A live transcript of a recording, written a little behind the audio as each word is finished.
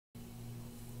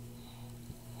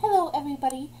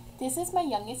everybody. This is my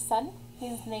youngest son.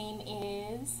 His name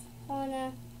is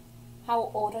Hoenir. How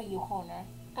old are you, Hoenir?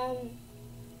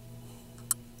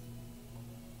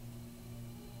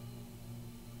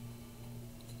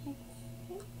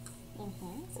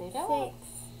 Say that. 6.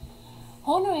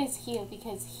 Hoenir is here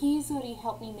because he's already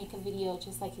helped me make a video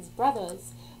just like his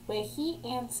brothers, where he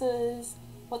answers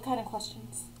what kind of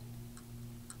questions?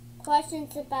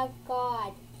 Questions about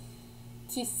God.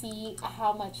 To see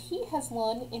how much he has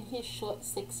learned in his short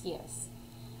 6 years.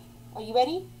 Are you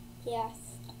ready?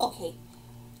 Yes. Okay,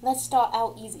 let's start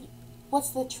out easy.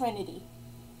 What's the Trinity?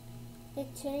 The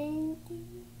Trinity.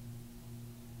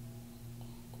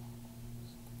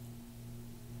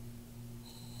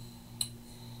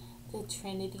 The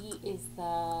Trinity is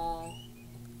the...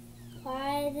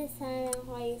 Father, the Son, and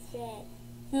Holy Spirit.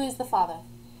 Who is the Father?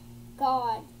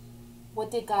 God.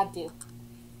 What did God do?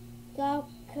 God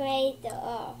created the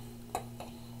earth.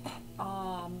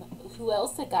 Who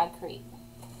else did God create?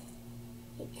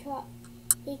 He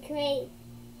created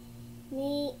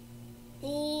me.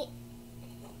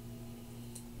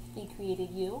 He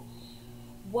created you.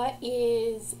 What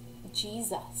is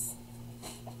Jesus?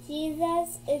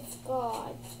 Jesus is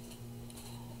God.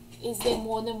 Is there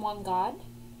more than one God?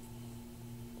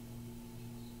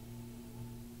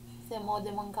 Is there more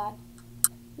than one God?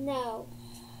 No.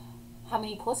 How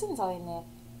many persons are in there?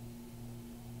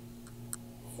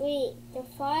 3. The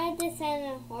Father, the Son,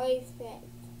 and Holy Spirit.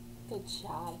 Good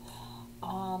job.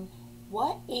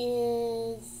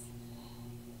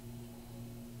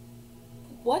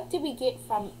 What did we get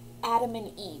from Adam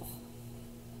and Eve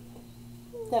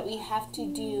that we have to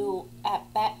do at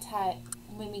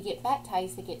when we get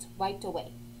baptized? It gets wiped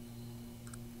away.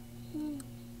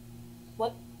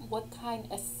 What kind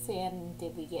of sin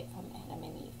did we get from Adam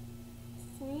and Eve?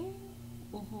 Sin?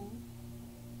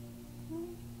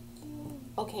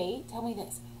 Okay, tell me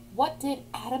this. What did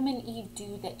Adam and Eve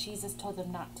do that Jesus told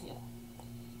them not to?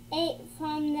 Ate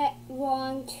from the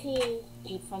wrong tree.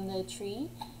 Ate from the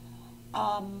tree.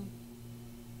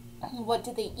 What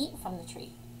did they eat from the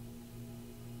tree?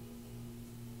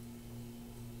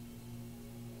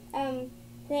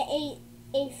 They ate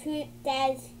a fruit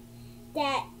that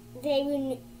they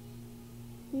would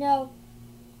know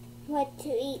what to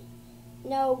eat.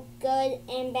 No good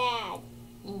and bad.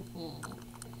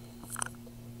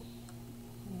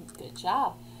 Good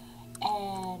job.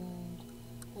 And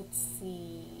let's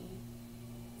see.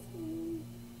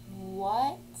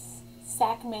 What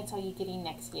sacraments are you getting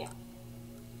next year?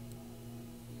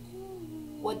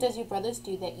 What does your brothers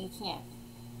do that you can't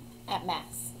at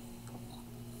Mass?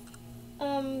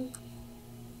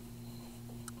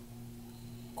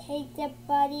 Take the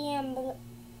body and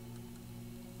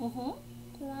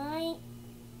wine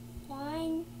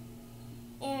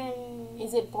and...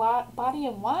 Is it body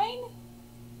and wine?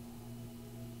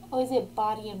 Or is it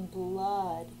body and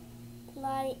blood?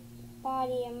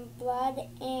 Body and blood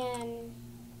and...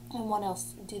 And what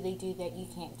else do they do that you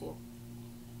can't do?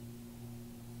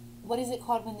 What is it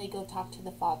called when they go talk to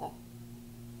the Father?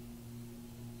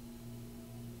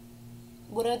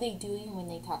 What are they doing when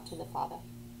they talk to the Father?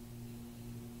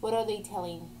 What are they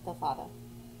telling the Father?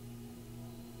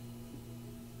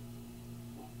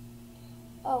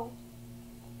 Oh.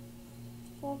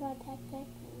 What about that?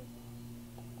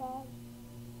 God.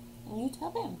 You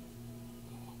tell them.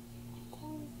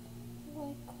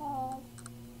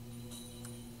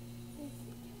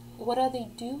 What are they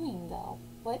doing though?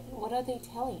 What are they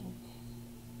telling?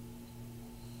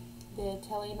 They're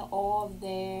telling all of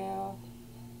their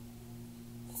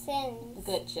sins.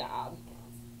 Good job.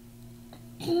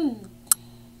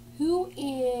 Who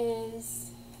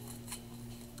is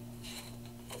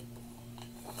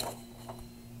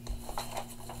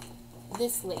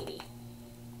this lady?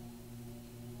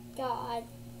 God.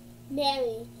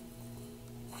 Mary.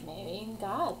 Mary and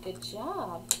God. Good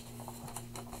job.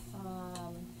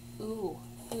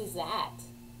 Who's that?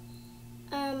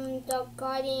 The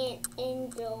guardian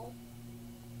angel.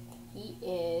 He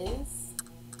is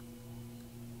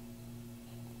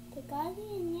the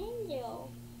guardian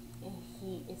angel. And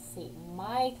he is Saint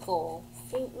Michael.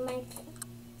 Saint Michael.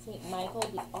 Saint Michael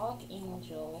the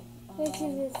Archangel. Which is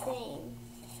the same.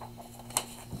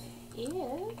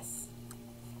 Is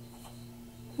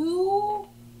who?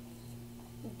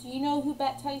 Do you know who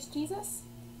baptized Jesus?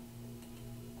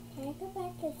 Can I go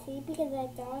back and see, because I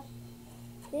thought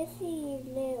this is a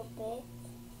little bit.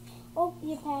 Oh,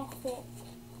 you passed it.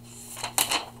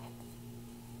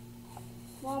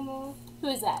 One more. Who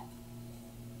is that?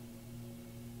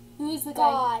 Who is the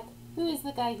God. guy? Who is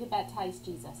the guy who baptized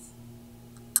Jesus?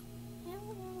 I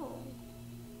don't know.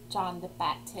 John the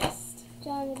Baptist.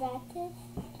 John the Baptist.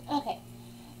 Okay.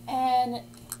 And And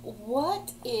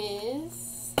what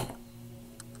is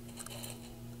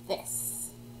this?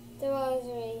 The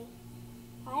rosary.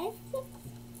 I have to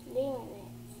leave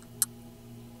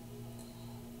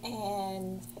it.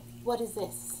 And what is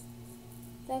this?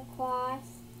 The cross.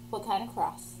 What kind of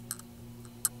cross?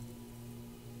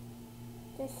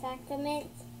 The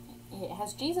sacrament. It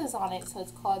has Jesus on it, so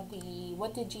it's called the,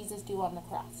 what did Jesus do on the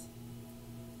cross?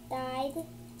 Died.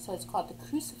 So it's called the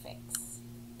crucifix.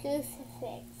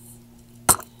 Crucifix.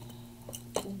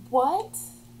 What,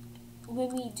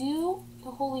 when we do the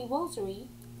Holy Rosary,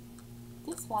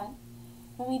 this one,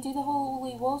 when we do the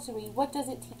Holy Rosary, what does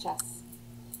it teach us?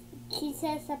 Teach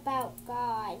us about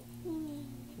God.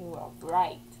 You are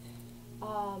right.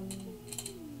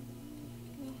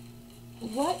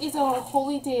 What is our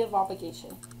holy day of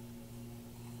obligation?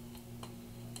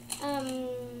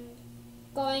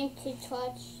 Going to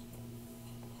church.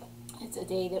 It's a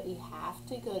day that we have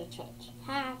to go to church.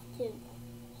 Have to.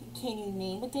 Can you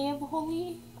name a day of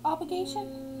holy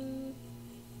obligation?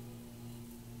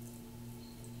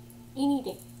 Any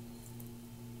day.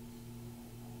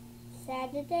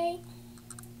 Saturday.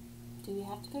 Do we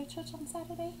have to go to church on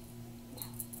Saturday? No.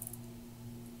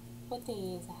 What day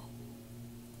is that?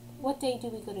 What day do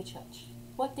we go to church?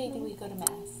 What day do we go to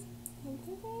Mass?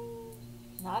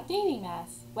 Not daily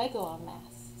Mass, regular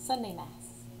Mass, Sunday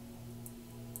Mass.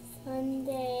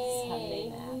 Sunday. Sunday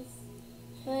Mass.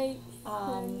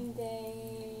 Sunday.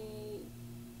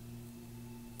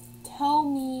 Tell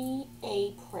me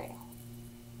a prayer.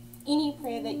 Any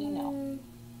prayer that you know.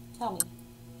 Tell me.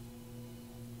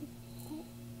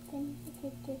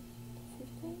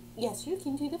 Yes, you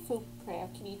can do the food prayer.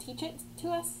 Can you teach it to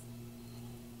us?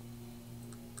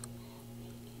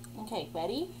 Okay,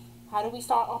 ready? How do we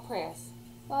start our prayers?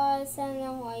 Father, Son,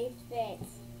 and Holy Spirit.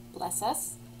 Bless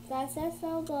us. Bless us,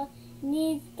 O Lord.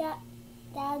 Needs God,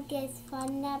 thou gets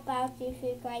fun about you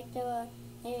through Christ the Lord.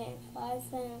 Amen. Father,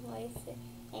 Son, and Holy Spirit.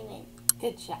 Amen.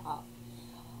 Good job.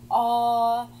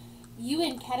 Are you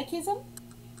in catechism?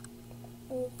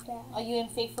 Who's that? Are you in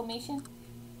faith formation?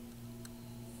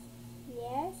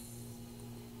 Yes.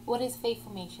 What is faith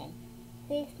formation?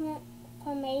 Faith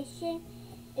formation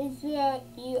is where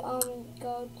you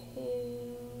go to.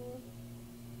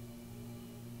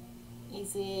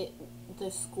 Is it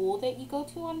the school that you go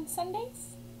to on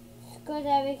Sundays? School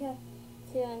that we go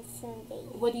to on Sunday.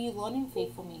 What do you learn in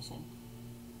faith formation?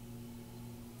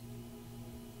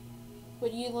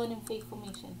 What do you learn in faith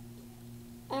formation?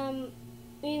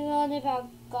 We learn about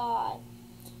God.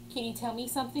 Can you tell me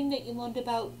something that you learned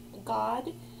about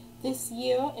God this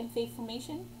year in faith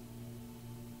formation?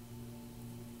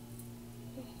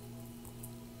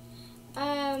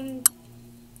 I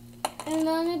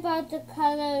learn about the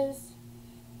colors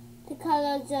of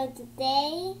the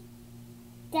day.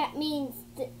 That means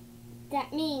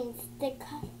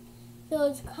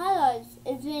those colors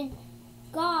is when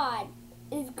God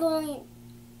is going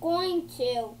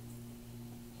to.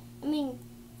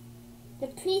 The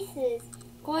priest is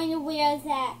going to wear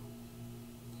that.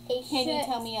 Can you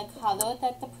tell me a color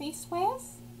that the priest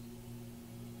wears?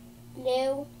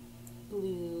 Blue.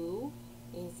 Blue.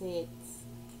 Is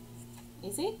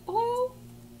it blue?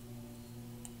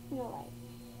 No,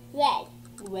 red.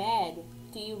 Red.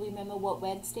 Do you remember what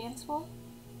red stands for?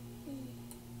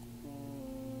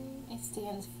 It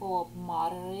stands for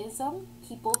martyrism,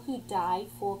 people who die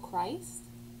for Christ,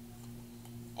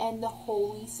 and the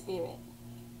Holy Spirit.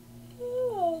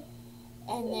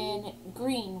 And then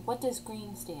green. What does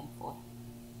green stand for?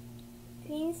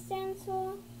 Green stands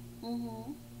for?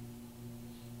 Mm-hmm.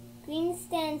 Green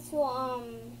stands for,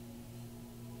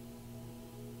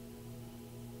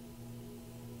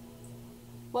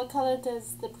 What color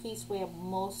does the priest wear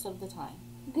most of the time?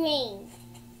 green.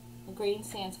 Green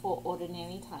stands for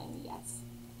ordinary time, yes.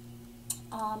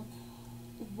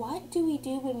 What do we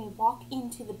do when we walk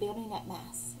into the building at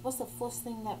Mass? What's the first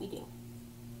thing that we do?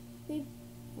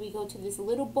 We go to this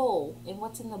little bowl, and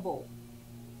what's in the bowl?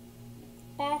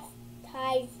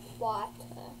 Baptized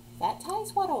water.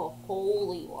 Baptized water or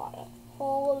holy water?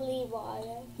 Holy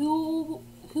water.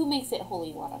 Who makes it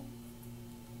holy water?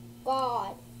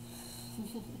 God.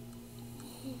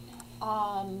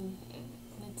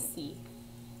 Let's see.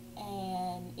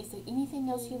 And is there anything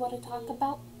else you want to talk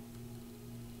about?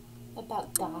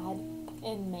 About God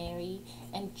and Mary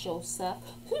and Joseph.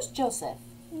 Who's Joseph?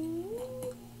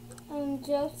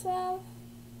 Joseph.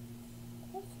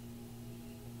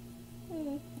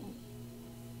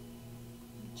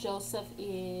 Joseph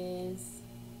is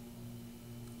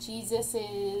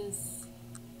Jesus'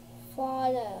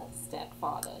 Father.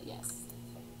 stepfather, yes.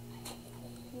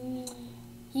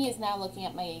 He is now looking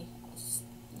at my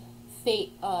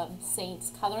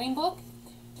Saints coloring book.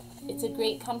 It's a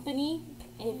great company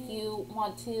if you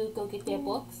want to go get their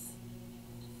books.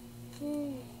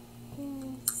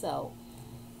 So,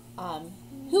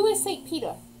 who is St.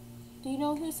 Peter? Do you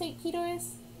know who St. Peter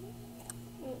is?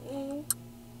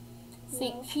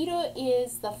 St. Peter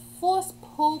is the first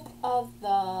pope of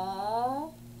the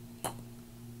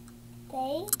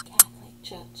Catholic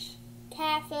Church.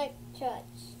 Catholic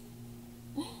Church.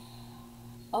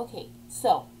 Okay,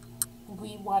 so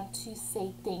we want to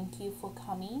say thank you for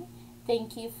coming.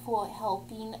 Thank you for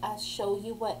helping us show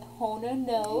you what Hoenir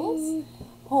knows.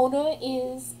 Hoenir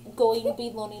is going to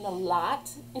be learning a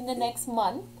lot in the next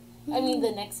month,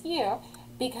 the next year,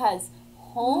 because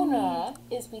Hoenir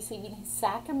is receiving his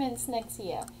sacraments next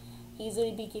year. He's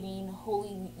going to be getting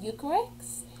Holy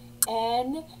Eucharist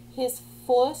and his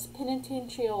first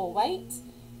penitential rite,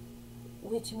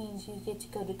 which means you get to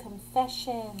go to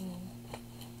confession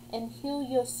and heal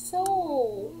your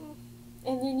soul.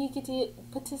 And then you get to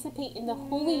participate in the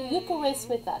Holy Eucharist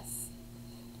with us.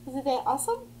 Isn't that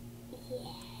awesome?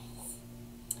 Yes.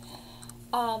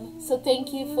 So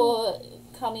thank you for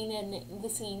coming and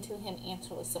listening to him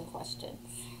answer some questions.